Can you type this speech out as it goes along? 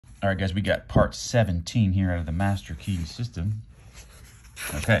All right, guys, we got part 17 here out of the Master Key system.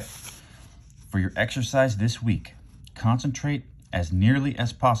 Okay. For your exercise this week, concentrate as nearly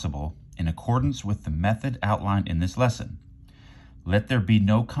as possible in accordance with the method outlined in this lesson. Let there be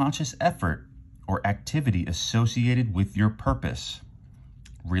no conscious effort or activity associated with your purpose.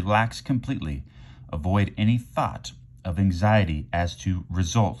 Relax completely. Avoid any thought of anxiety as to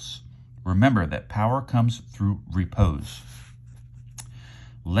results. Remember that power comes through repose.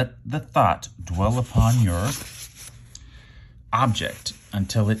 Let the thought dwell upon your object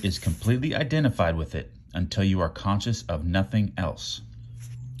until it is completely identified with it, until you are conscious of nothing else.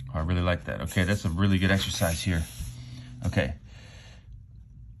 Oh, I really like that. Okay, that's a really good exercise here. Okay.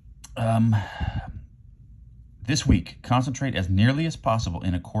 This week, concentrate as nearly as possible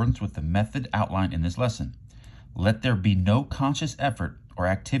in accordance with the method outlined in this lesson. Let there be no conscious effort or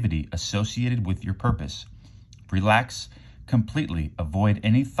activity associated with your purpose. Relax completely. Avoid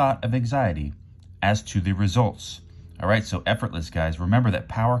any thought of anxiety as to the results. All right, so effortless, guys. Remember that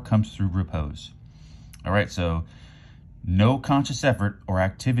power comes through repose. All right, so no conscious effort or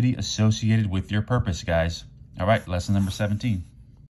activity associated with your purpose, guys. All right, lesson number 17.